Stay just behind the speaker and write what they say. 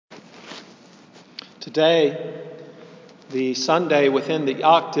Today, the Sunday within the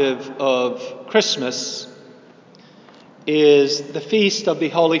octave of Christmas, is the feast of the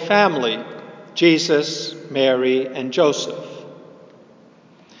Holy Family, Jesus, Mary, and Joseph.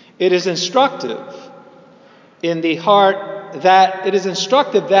 It is instructive that in the heart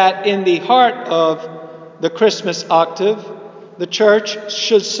of the Christmas octave, the Church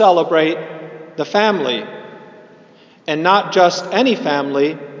should celebrate the family, and not just any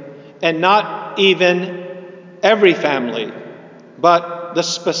family, and not even every family, but the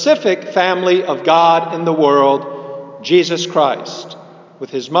specific family of God in the world, Jesus Christ, with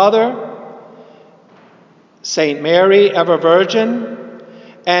his mother, Saint Mary, ever virgin,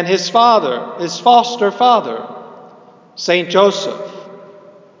 and his father, his foster father, Saint Joseph.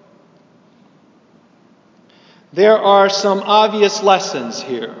 There are some obvious lessons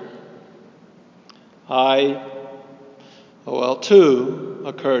here. Two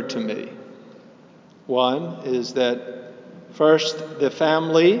occurred to me. One is that first, the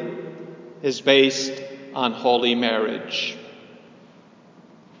family is based on holy marriage,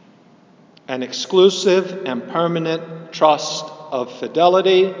 an exclusive and permanent trust of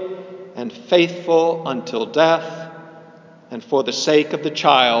fidelity and faithful until death, and for the sake of the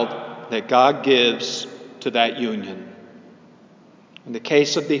child that God gives to that union. In the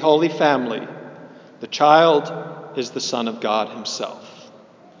case of the Holy Family, the child is the Son of God himself.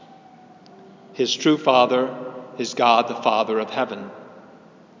 His true Father is God, the Father of heaven.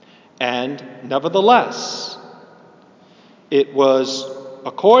 And nevertheless, it was,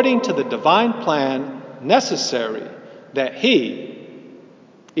 according to the divine plan, necessary that he,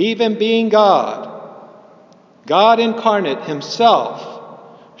 even being God, God incarnate himself,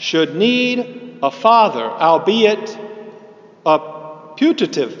 should need a father, albeit a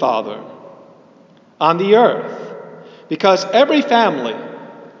putative father, on the earth, because every family,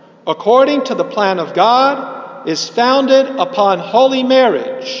 according to the plan of God, is founded upon holy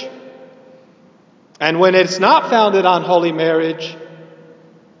marriage. And when it's not founded on holy marriage,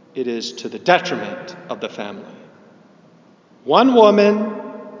 it is to the detriment of the family. One woman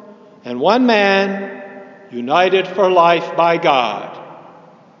and one man, united for life by God,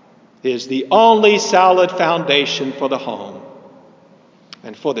 is the only solid foundation for the home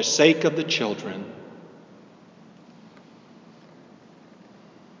and for the sake of the children.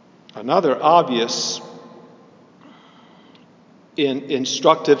 Another obvious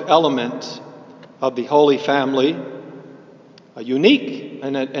instructive element of the Holy Family,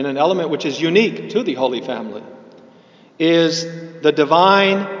 an element which is unique to the Holy Family, is the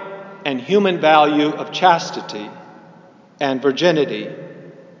divine and human value of chastity and virginity.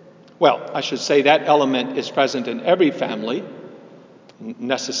 Well, I should say that element is present in every family,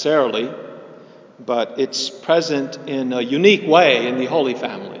 necessarily, but it's present in a unique way in the Holy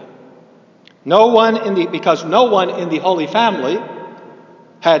Family. Because no one in the Holy Family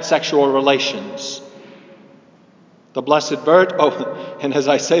had sexual relations. The Blessed Virgin, and as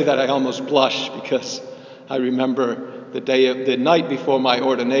I say that I almost blush, because I remember the night before my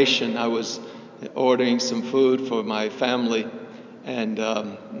ordination, I was ordering some food for my family, and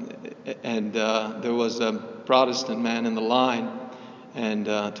there was a Protestant man in the line and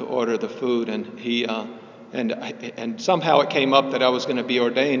to order the food, and he and somehow it came up that I was going to be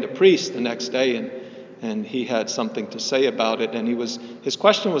ordained a priest the next day, and he had something to say about it, and his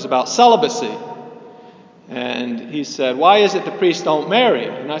question was about celibacy. And he said, "Why is it the priests don't marry?"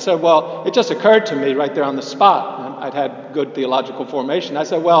 And I said, "Well, it just occurred to me right there on the spot." I'd had good theological formation. I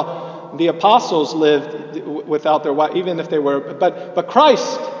said, "Well, the apostles lived without their wife, even if they were, but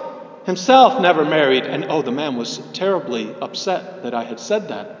Christ himself never married." And the man was terribly upset that I had said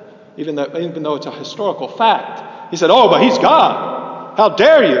that, even though it's a historical fact. He said, "Oh, but he's God. How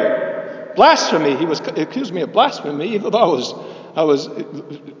dare you? Blasphemy." He was accused me of blasphemy, even though I was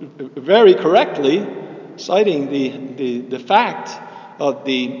very correctly citing the fact of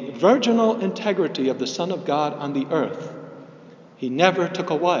the virginal integrity of the Son of God on the earth. He never took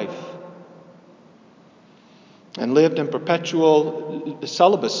a wife and lived in perpetual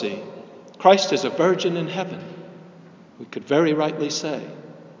celibacy. Christ is a virgin in heaven, we could very rightly say.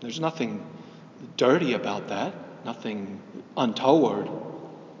 There's nothing dirty about that, nothing untoward.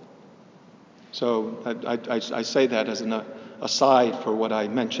 So I say that as an aside for what I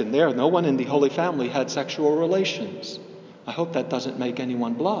mentioned there. No one in the Holy Family had sexual relations. I hope that doesn't make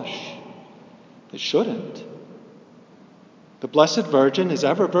anyone blush. It shouldn't. The Blessed Virgin is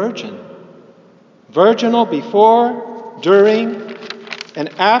ever virgin. Virginal before, during, and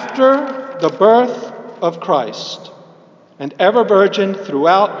after the birth of Christ, and ever virgin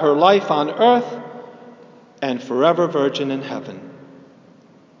throughout her life on earth, and forever virgin in heaven.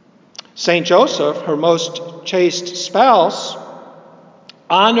 St. Joseph, her most chaste spouse,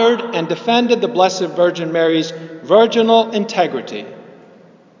 honored and defended the Blessed Virgin Mary's virginal integrity,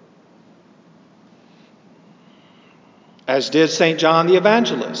 as did St. John the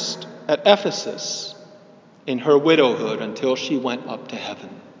Evangelist at Ephesus in her widowhood until she went up to heaven.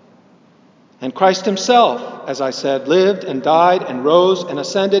 And Christ himself, as I said, lived and died and rose and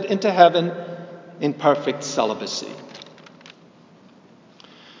ascended into heaven in perfect celibacy.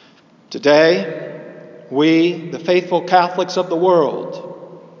 Today, we, the faithful Catholics of the world,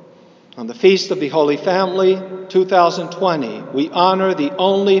 on the Feast of the Holy Family 2020, we honor the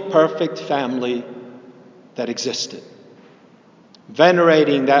only perfect family that existed,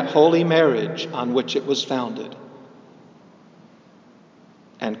 venerating that holy marriage on which it was founded,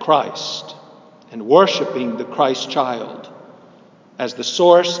 and Christ, and worshiping the Christ child as the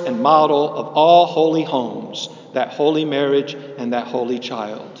source and model of all holy homes, that holy marriage and that holy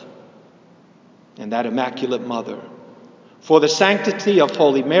child, and that Immaculate Mother. For the sanctity of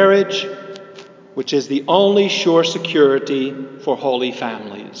holy marriage, which is the only sure security for holy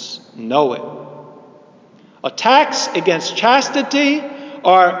families. Know it. Attacks against chastity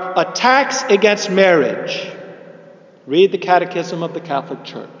are attacks against marriage. Read the Catechism of the Catholic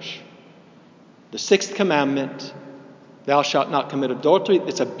Church. The sixth commandment, thou shalt not commit adultery.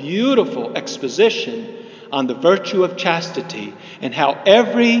 It's a beautiful exposition on the virtue of chastity and how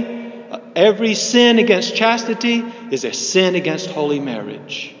every sin against chastity is a sin against holy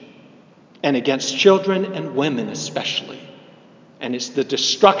marriage and against children and women especially. And it's the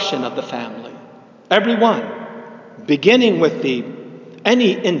destruction of the family. Everyone, beginning with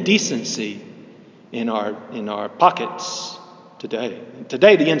any indecency in our pockets today.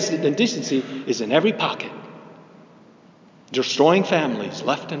 Today, the indecency is in every pocket, destroying families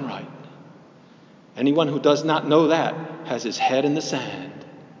left and right. Anyone who does not know that has his head in the sand.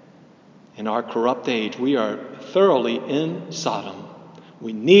 In our corrupt age, we are thoroughly in Sodom.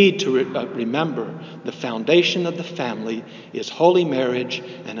 We need to remember the foundation of the family is holy marriage,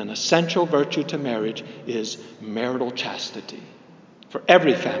 and an essential virtue to marriage is marital chastity. For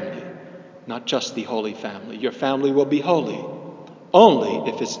every family, not just the Holy Family. Your family will be holy only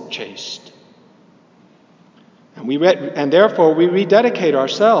if it's chaste. And therefore we rededicate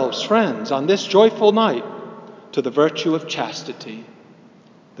ourselves, friends, on this joyful night to the virtue of chastity,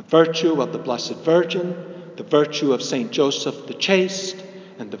 the virtue of the Blessed Virgin, the virtue of St. Joseph the Chaste,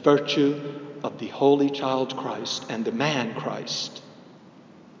 and the virtue of the Holy Child Christ and the man Christ.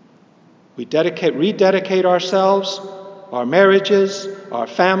 We rededicate ourselves, our marriages, our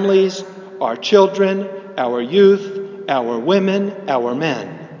families, our children, our youth, our women, our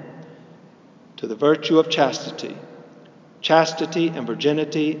men, to the virtue of chastity and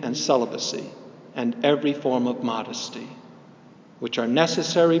virginity and celibacy, and every form of modesty, which are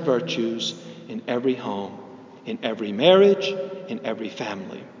necessary virtues in every home, in every marriage, in every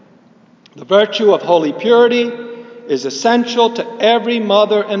family. The virtue of holy purity is essential to every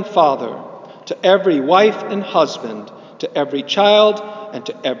mother and father, to every wife and husband, to every child and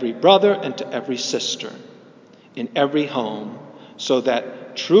to every brother and to every sister, in every home, so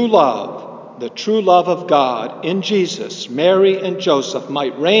that true love, the true love of God in Jesus, Mary, and Joseph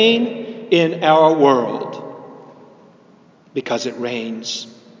might reign in our world, because it reigns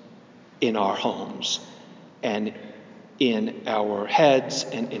in our homes and in our heads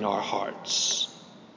and in our hearts.